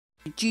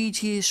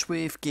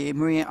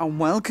gtaswiftgamer here, and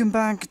welcome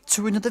back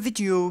to another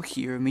video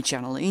here on my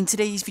channel. In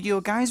today's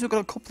video, guys, we've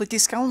got a couple of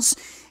discounts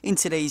in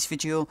today's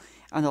video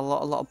and a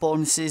lot of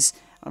bonuses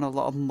and a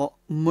lot of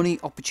money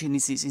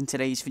opportunities in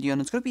today's video,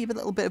 and it's going to be a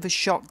little bit of a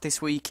shock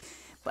this week.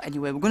 But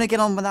anyway, we're going to get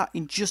on with that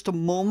in just a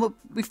moment.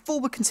 Before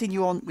we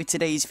continue on with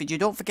today's video,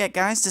 don't forget,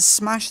 guys, to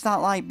smash that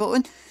like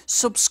button,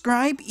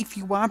 subscribe if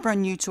you are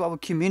brand new to our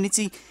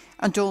community,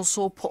 and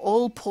also put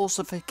all post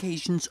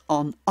notifications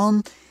on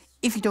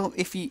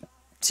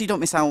so you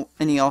don't miss out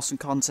any awesome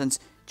content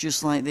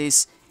just like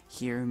this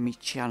here on my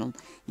channel.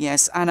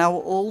 Yes, and I will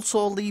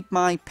also leave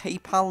my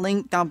PayPal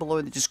link down below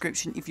in the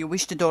description. If you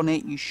wish to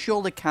donate, you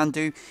surely can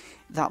do.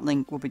 That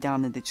link will be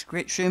down in the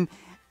description.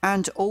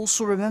 And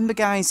also remember,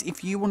 guys,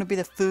 if you want to be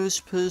the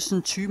first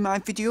person to my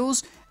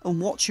videos and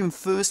watch them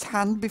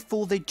firsthand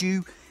before they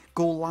do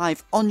go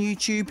live on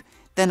YouTube,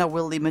 then I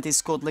will leave my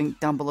Discord link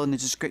down below in the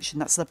description.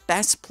 That's the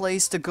best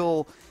place to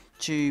go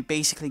to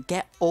basically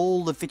get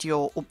all the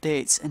video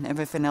updates and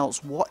everything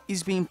else, what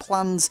is being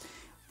planned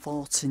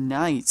for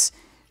tonight.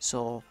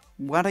 So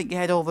why don't you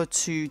head over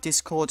to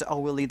Discord, I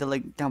will leave the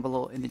link down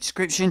below in the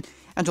description,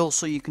 and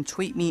also you can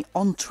tweet me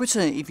on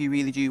Twitter if you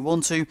really do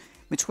want to.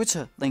 My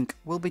Twitter link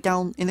will be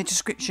down in the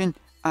description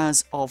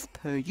as of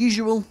per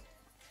usual.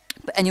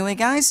 But anyway,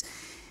 guys,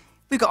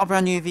 we've got a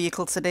brand new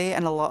vehicle today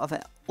and a lot of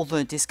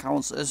other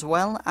discounts as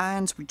well,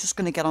 and we're just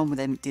going to get on with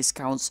them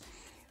discounts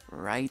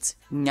right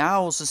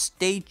now, so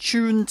stay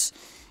tuned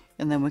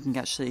and then we can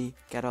actually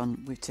get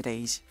on with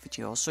today's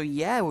video. So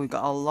yeah, we've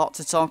got a lot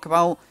to talk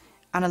about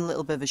and a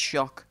little bit of a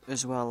shock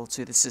as well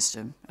to the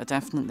system,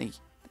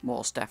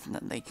 most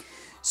definitely.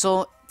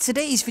 So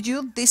today's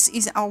video, this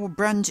is our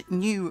brand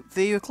new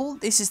vehicle.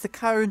 This is the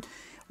current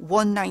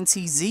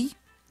 190Z.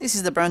 This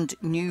is the brand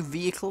new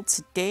vehicle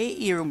today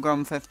here on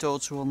Grand Theft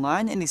Auto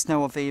Online, and it's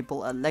now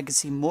available at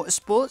Legacy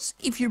Motorsports.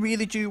 If you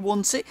really do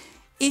want it,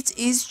 it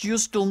is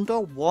just under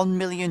 $1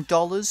 million,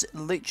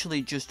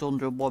 literally just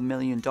under $1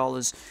 million.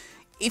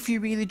 If you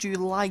really do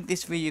like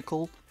this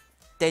vehicle,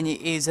 then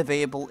it is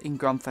available in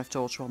Grand Theft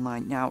Auto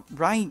Online. Now,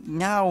 right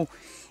now,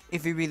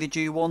 if you really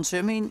do want to,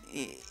 I mean,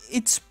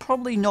 it's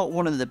probably not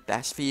one of the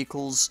best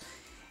vehicles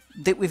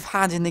that we've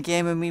had in the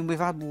game. I mean, we've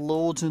had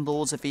loads and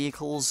loads of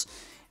vehicles.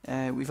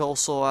 We've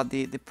also had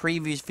the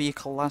previous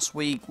vehicle last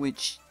week,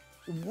 which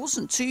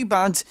wasn't too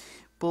bad.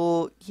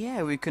 But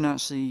yeah, we can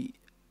actually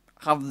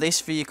have this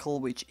vehicle,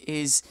 which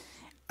is,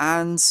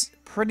 and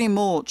pretty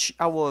much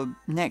our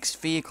next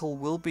vehicle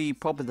will be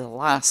probably the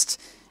last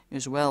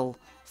as well,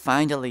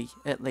 finally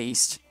at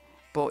least.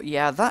 But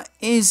yeah, that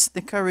is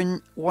the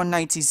current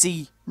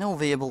 190Z now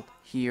available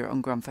here on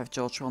Grand Theft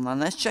Auto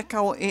Online. Let's check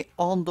out it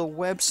on the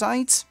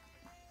website.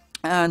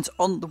 And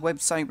on the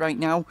website right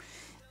now,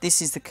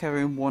 this is the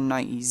current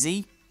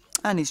 190Z,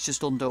 and it's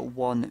just under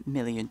 $1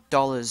 million,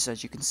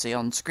 as you can see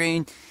on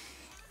screen.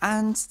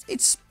 And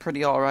it's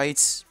pretty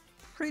alright.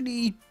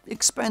 Pretty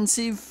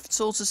expensive,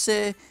 so to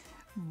say,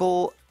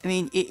 but I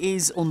mean, it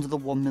is under the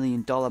 $1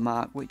 million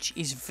mark, which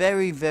is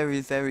very, very,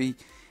 very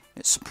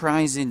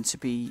surprising to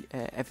be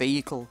a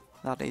vehicle,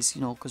 that is,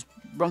 you know, because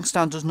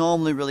Rockstar does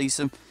normally release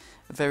them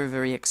very,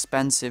 very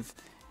expensive.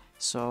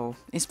 So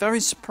it's very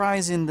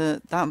surprising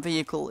that that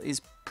vehicle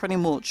is pretty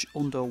much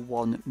under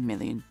 $1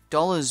 million.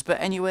 But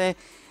anyway,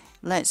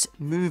 let's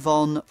move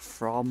on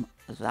from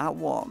that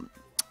one.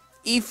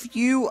 If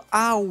you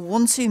are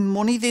wanting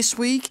money this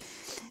week,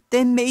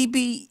 then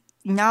maybe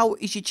now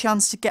is your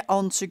chance to get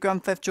onto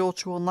Grand Theft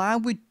Auto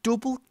Online with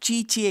double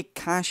GTA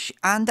cash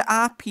and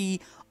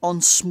RP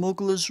on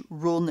Smuggler's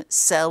Run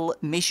sell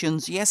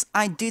missions. Yes,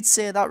 I did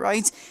say that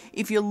right.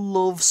 If you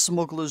love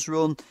Smuggler's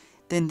Run,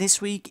 then this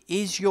week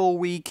is your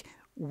week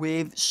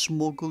with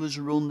Smuggler's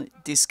Run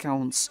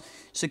discounts.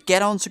 So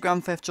get onto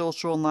Grand Theft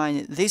Auto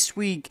Online this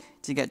week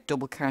to get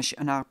double cash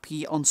and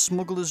RP on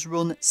Smuggler's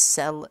Run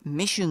sell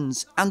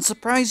missions. And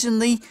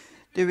surprisingly,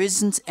 there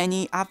isn't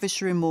any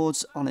adversary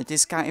modes on a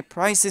discounted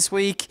price this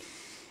week.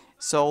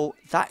 So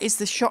that is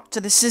the shock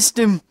to the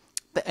system.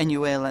 But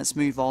anyway, let's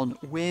move on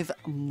with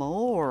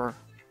more.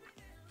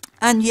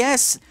 And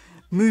yes,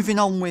 moving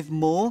on with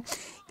more.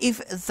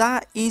 If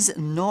that is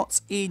not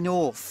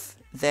enough,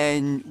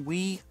 then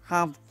we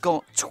have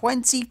got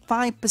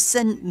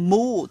 25%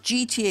 more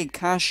GTA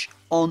cash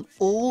on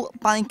all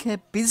biker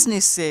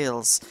business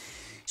sales.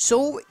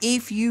 So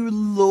if you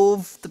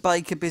love the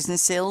biker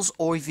business sales,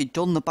 or if you've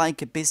done the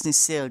biker business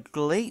sale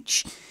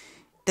glitch,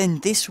 then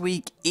this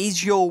week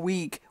is your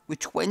week with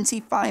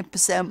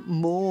 25%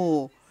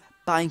 more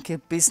biker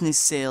business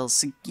sales.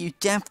 So you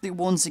definitely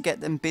want to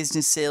get them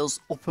business sales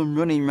up and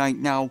running right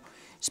now,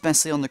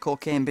 especially on the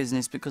cocaine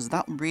business, because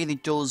that really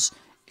does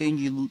earn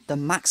you the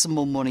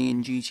maximum money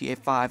in GTA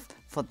 5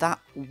 for that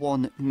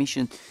one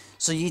mission.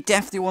 So you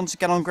definitely want to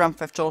get on Grand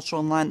Theft Auto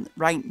Online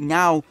right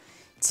now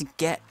to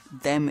get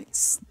them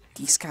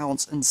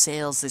discounts and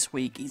sales this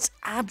week. It's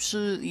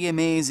absolutely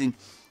amazing.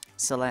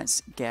 So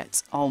let's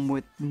get on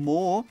with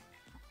more.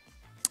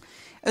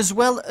 As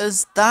well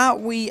as that,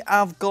 we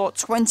have got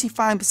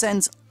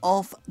 25%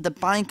 off the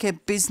biker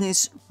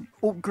business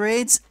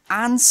upgrades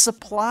and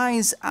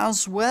supplies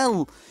as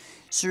well.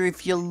 So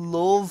if you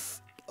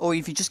love, or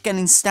if you're just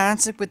getting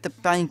started with the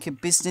banker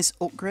business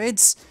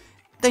upgrades,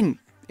 then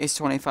it's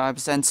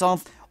 25%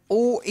 off.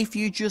 Or if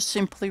you're just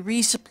simply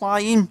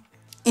resupplying,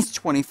 it's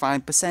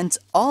 25%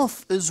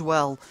 off as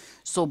well.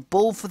 So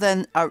both of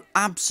them are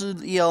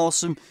absolutely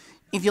awesome.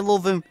 If you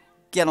love them,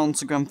 get on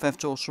to Grand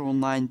Theft Auto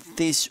Online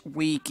this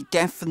week.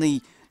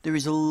 Definitely, there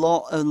is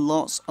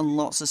lots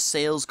of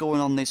sales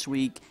going on this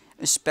week,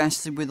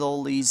 especially with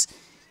all these,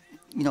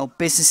 you know,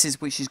 businesses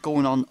which is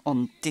going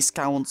on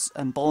discounts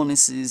and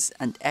bonuses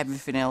and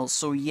everything else.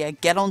 So yeah,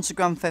 get on to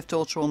Grand Theft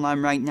Auto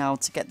Online right now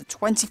to get the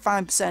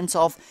 25%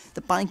 off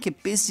the banker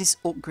business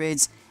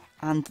upgrades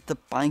and the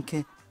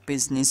banker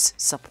business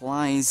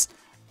supplies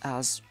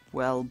as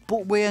well.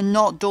 But we're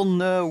not done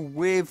there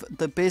with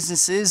the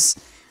businesses.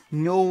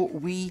 No,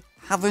 we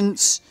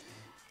haven't.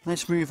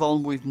 Let's move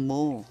on with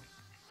more.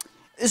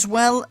 As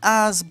well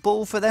as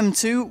both of them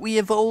too, we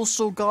have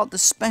also got the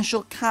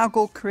special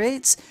cargo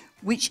crates,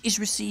 which is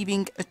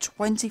receiving a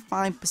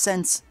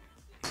 25%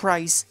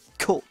 price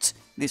cut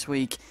this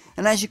week.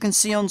 And as you can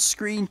see on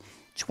screen,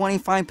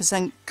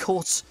 25%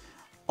 cut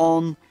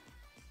on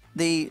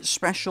the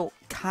special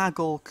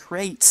cargo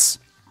crates.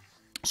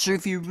 So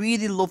if you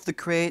really love the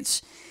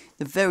crates,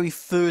 the very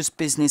first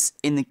business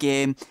in the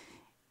game,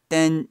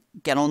 then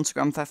get on to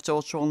Grand Theft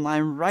Auto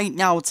Online right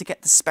now to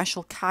get the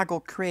special cargo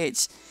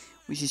crates,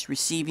 which is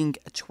receiving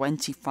a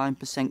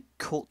 25%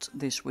 cut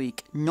this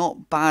week.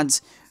 Not bad,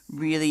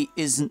 really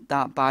isn't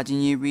that bad,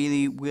 and you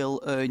really will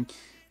earn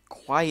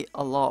quite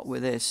a lot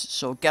with this.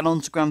 So get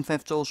on to Grand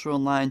Theft Auto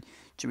Online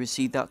to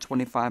receive that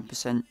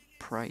 25%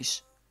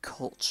 price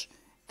cut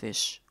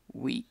this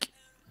week.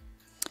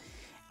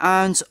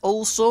 And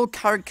also,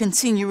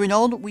 continuing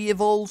on, we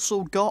have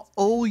also got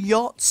all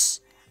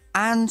yachts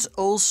and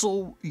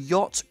also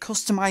yacht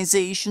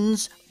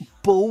customizations,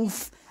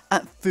 both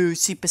at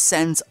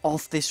 30%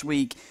 off this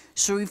week.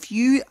 So if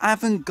you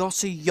haven't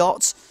got a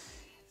yacht,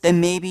 then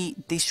maybe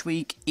this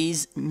week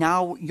is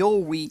now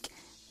your week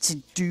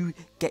to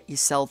get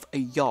yourself a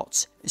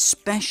yacht,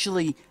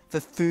 especially for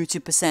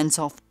 30%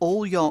 off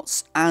all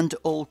yachts and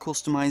all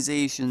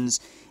customizations.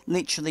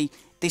 Literally,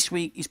 this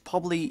week is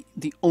probably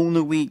the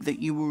only week that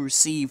you will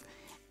receive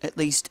at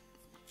least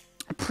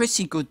a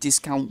pretty good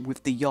discount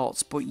with the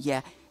yachts. But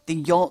yeah, the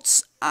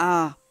yachts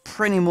are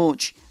pretty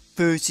much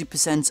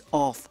 30%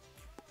 off,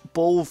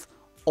 both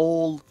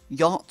all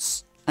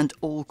yachts and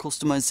all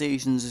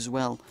customizations as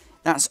well.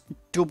 That's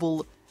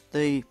double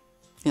the,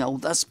 you know,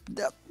 that's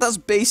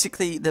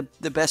basically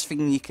the best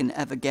thing you can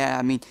ever get.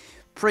 I mean,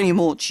 pretty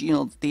much, you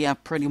know, they are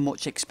pretty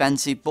much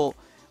expensive, but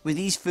with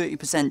these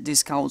 30%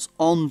 discounts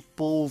on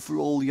both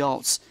all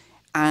yachts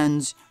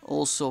and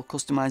also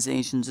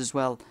customizations as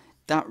well,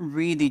 that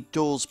really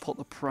does put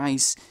the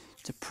price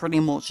to pretty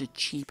much a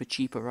cheaper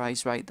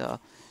price right there.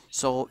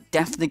 So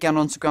definitely get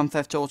on to Grand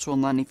Theft Auto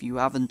Online if you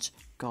haven't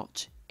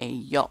got a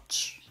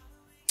yacht.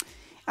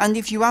 And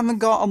if you haven't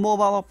got a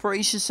mobile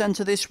operations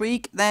centre this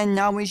week, then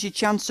now is your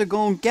chance to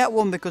go and get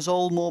one, because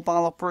all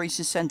mobile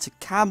operations centre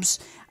cabs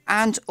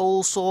and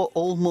also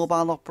all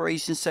mobile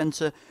operations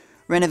centre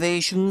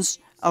renovations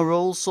are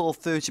also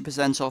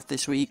 30% off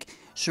this week.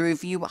 So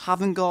if you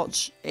haven't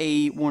got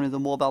one of the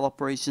mobile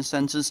operations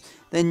centres,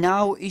 then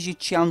now is your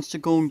chance to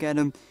go and get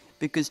them,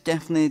 because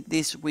definitely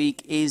this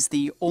week is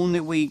the only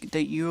week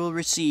that you will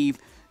receive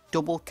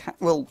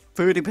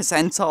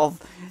 30% off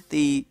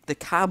the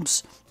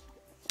cabs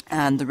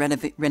and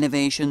the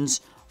renovations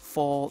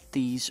for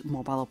these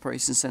mobile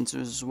operations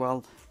centres as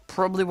well.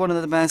 Probably one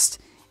of the best.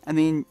 I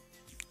mean,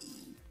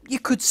 you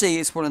could say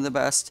it's one of the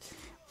best,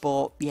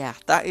 but yeah,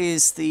 that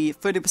is the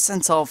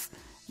 30% off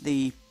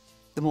the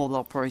mobile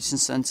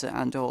operations centre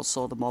and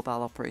also the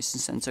mobile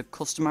operations centre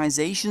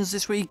customizations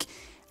this week.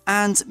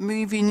 And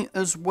moving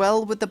as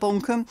well with the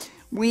bunker,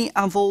 we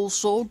have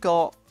also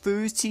got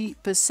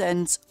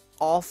 30%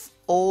 off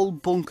all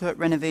bunker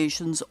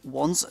renovations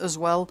once as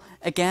well.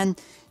 Again,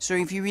 so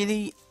if you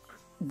really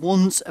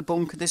want a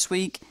bunker this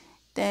week,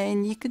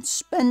 then you can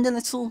spend a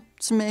little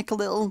to make a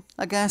little,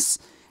 I guess,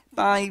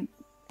 by,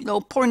 you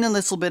know, putting a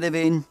little bit of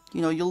in.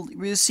 You know, you'll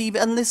receive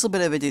a little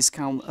bit of a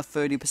discount of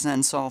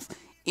 30% off.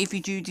 If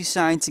you do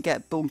decide to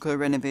get bunker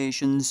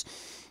renovations,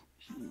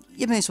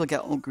 you may as well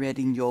get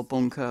upgrading your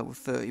bunker with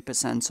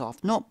 30%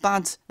 off. Not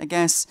bad, I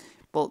guess,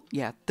 but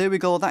yeah, there we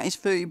go. That is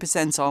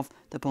 30% off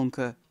the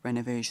bunker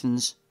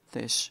renovations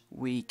this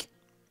week.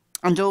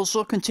 And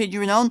also,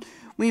 continuing on,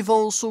 we've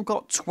also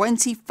got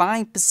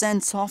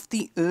 25% off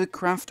the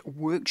aircraft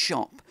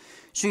workshop.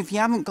 So if you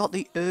haven't got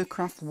the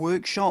aircraft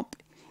workshop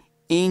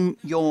in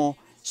your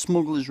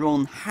Smuggler's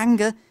Run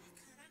hangar,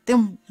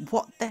 then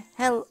what the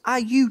hell are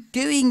you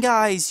doing,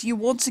 guys? You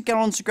want to get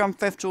onto Grand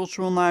Theft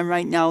Auto Online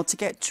right now to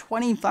get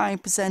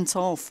 25%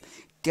 off.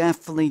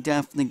 Definitely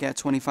get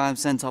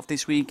 25% off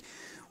this week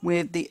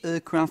with the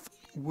aircraft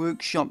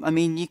workshop. I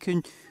mean, you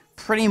can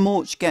pretty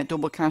much get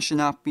double cash and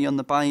happy on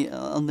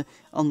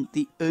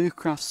the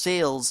aircraft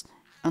sales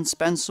and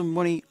spend some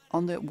money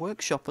on the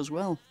workshop as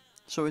well.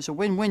 So it's a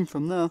win-win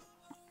from there.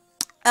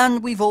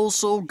 And we've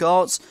also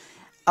got,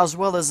 as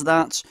well as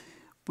that,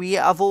 we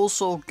have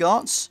also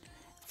got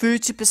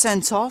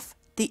 30% off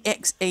the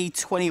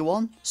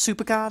XA21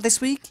 supercar this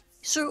week.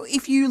 So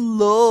if you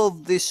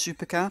love this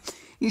supercar,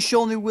 you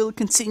surely will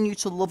continue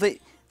to love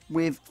it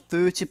with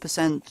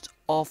 30%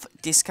 off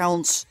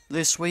discounts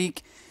this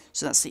week.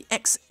 So that's the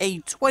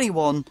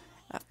XA21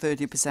 at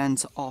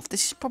 30% off.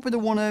 This is probably the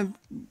one of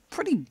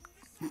pretty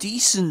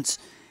decent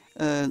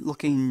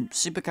looking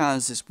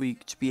supercars this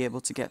week to be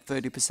able to get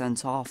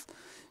 30% off.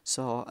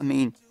 So I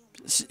mean,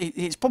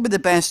 it's probably the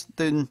best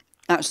than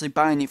actually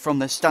buying it from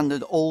the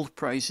standard old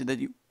price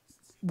that it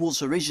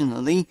was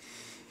originally.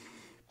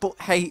 But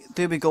hey,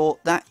 there we go.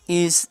 That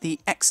is the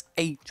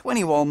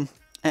XA21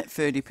 at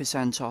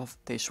 30% off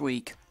this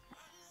week.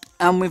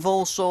 And we've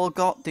also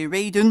got the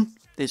Raiden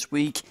this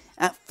week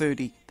at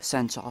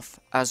 30% off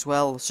as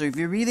well. So if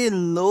you really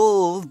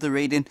love the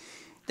Raiden,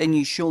 then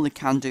you surely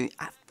can do it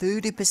at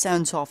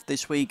 30% off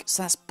this week.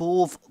 So that's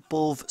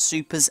both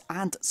supers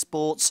and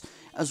sports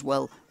as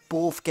well,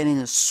 both getting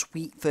a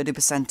sweet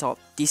 30% off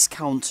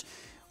discount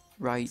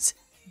right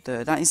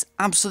there. That is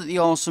absolutely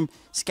awesome.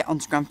 So get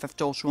onto Grand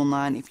Theft Auto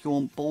Online if you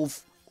want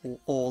both or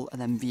all of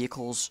them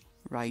vehicles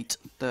right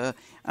there.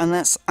 And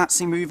let's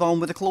actually move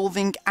on with the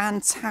clothing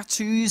and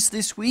tattoos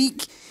this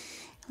week.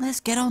 Let's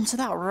get on to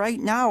that right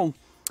now.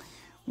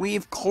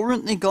 We've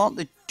currently got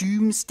the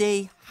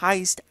Doomsday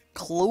Heist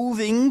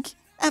clothing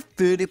at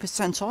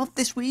 30% off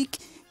this week.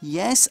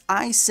 Yes,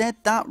 I said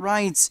that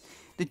right.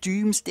 The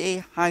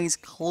Doomsday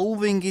Heist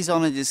clothing is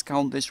on a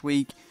discount this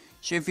week.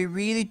 So if you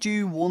really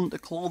do want the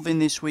clothing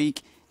this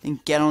week, then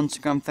get on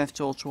to Grand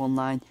Theft Auto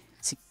Online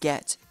to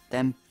get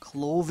them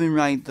clothing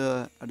right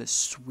there at a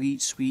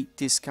sweet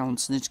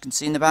discount. And as you can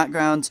see in the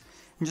background,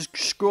 I'm just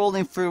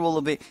scrolling through all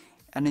of it,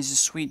 and there's a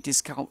sweet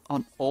discount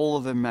on all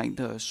of them right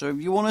there. So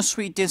if you want a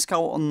sweet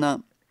discount on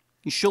that,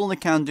 you surely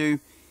can do.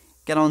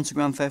 Get on to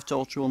Grand Theft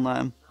Auto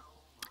Online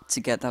to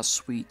get that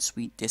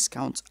sweet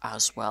discount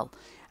as well.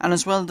 And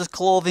as well as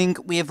clothing,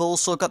 we have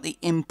also got the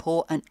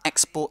import and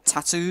export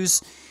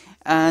tattoos.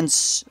 And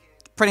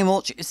pretty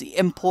much it's the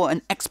import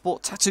and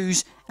export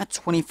tattoos at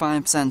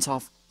 25%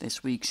 off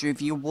this week. So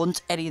if you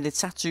want any of the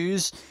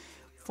tattoos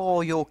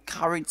for your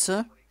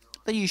character,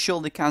 then you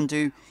surely can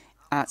do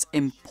at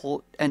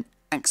import and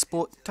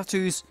export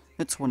tattoos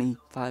at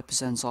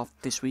 25% off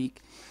this week.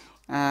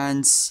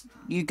 And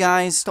you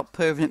guys stop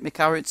perving at my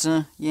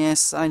character.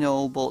 Yes, I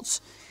know, but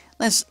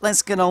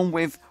let's get on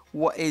with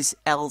what is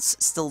else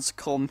still to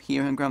come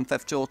here in Grand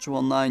Theft Auto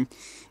Online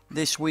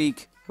this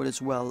week, but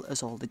as well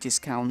as all the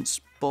discounts.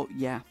 But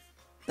yeah,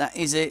 that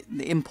is it.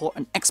 The import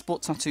and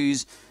export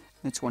tattoos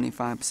are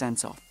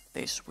 25% off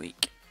this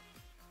week.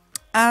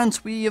 And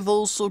we have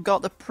also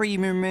got the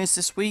premium race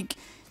this week.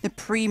 The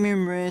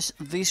premium race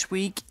this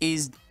week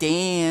is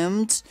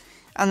Damned,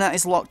 and that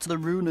is locked to the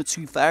Runa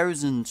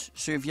 2000.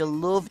 So if you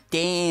love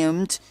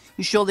Damned,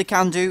 you surely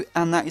can do,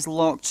 and that is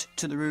locked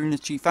to the Runa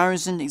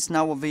 2000. It's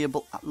now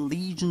available at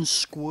Legion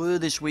Square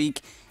this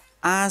week,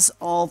 as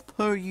of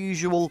per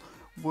usual,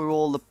 where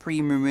all the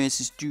premium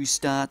races do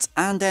start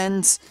and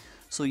end.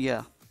 So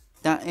yeah,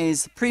 that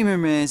is the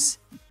premium race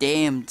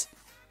Damned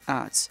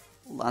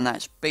and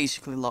that's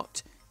basically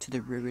locked to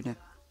the Runa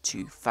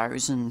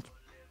 2000.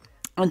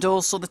 And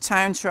also the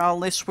time trial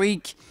this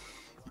week,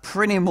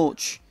 pretty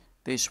much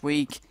this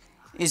week,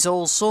 is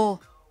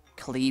also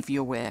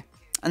Cleviaware,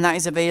 and that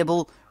is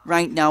available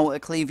right now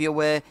at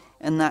Cleviaware,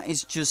 and that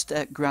is just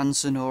at Gran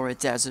Sonora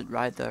Desert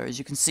right there, as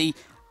you can see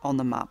on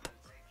the map.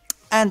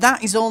 And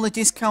that is all the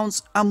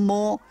discounts and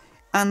more,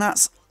 and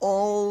that's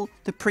all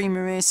the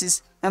premium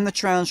races and the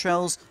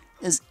trials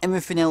as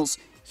everything else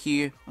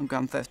here on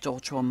Grand Theft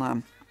Auto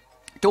Online.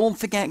 Don't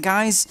forget,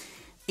 guys,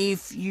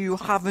 if you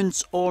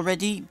haven't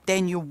already,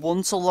 then you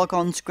want to log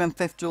on to Grand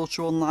Theft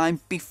Auto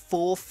Online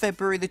before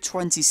February the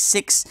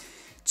 26th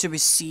to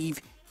receive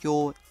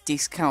your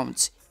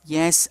discount.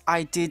 Yes,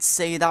 I did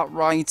say that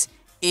right.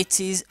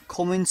 It is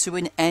coming to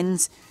an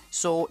end.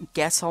 So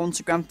get on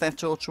to Grand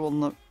Theft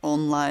Auto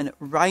Online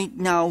right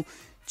now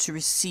to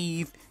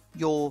receive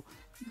your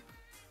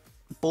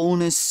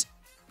bonus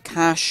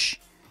cash.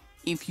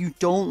 If you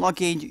don't log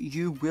in,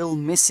 you will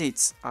miss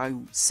it. I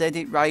said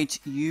it right,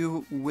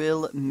 you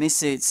will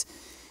miss it.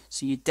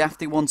 So you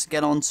definitely want to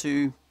get on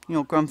to,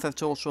 Grand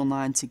Theft Auto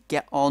Online to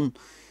get on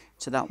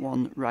to that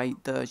one right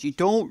there. You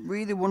don't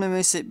really want to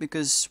miss it,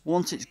 because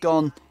once it's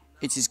gone,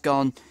 it is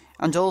gone.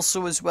 And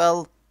also as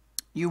well,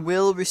 you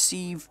will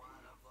receive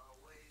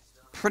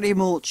pretty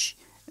much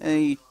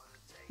a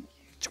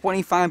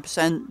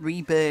 25%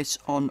 rebate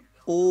on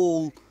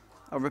all,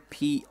 I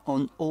repeat,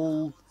 on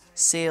all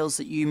sales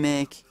that you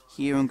make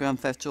here on Grand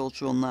Theft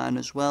Auto Online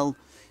as well.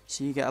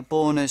 So you get a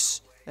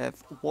bonus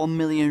of 1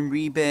 million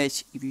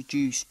rebate if you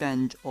do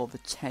spend over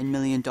 $10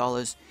 million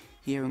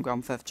here on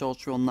Grand Theft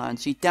Auto Online.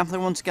 So you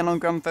definitely want to get on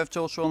Grand Theft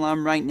Auto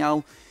Online right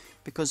now,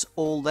 because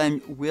all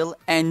them will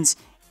end,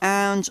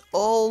 and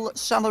all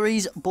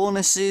salaries,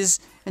 bonuses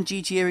and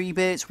GTA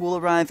rebates will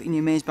arrive in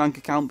your Maze Bank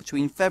account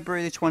between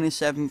February the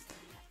 27th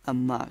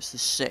and March the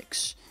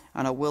 6th.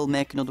 And I will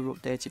make another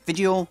updated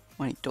video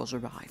when it does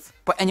arrive.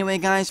 But anyway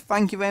guys,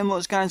 thank you very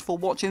much guys for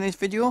watching this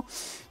video.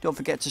 Don't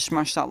forget to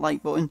smash that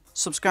like button,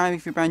 subscribe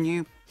if you're brand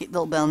new, hit the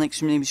little bell next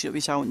to me so you don't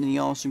miss out on any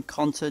awesome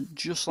content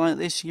just like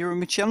this here on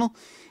my channel.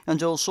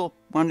 And also,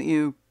 why don't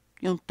you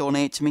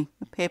donate to me?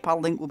 The PayPal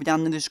link will be down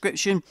in the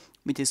description,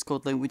 my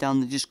Discord link will be down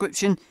in the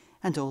description,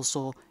 and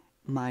also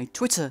my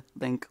Twitter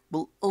link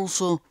will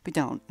also be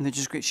down in the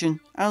description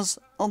as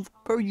of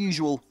per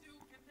usual.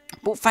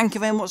 But thank you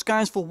very much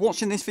guys for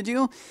watching this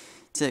video.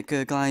 Take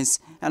care guys,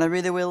 and I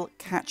really will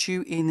catch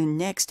you in the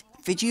next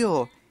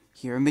video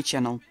here on my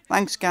channel.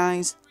 Thanks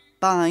guys,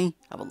 bye,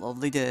 have a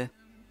lovely day.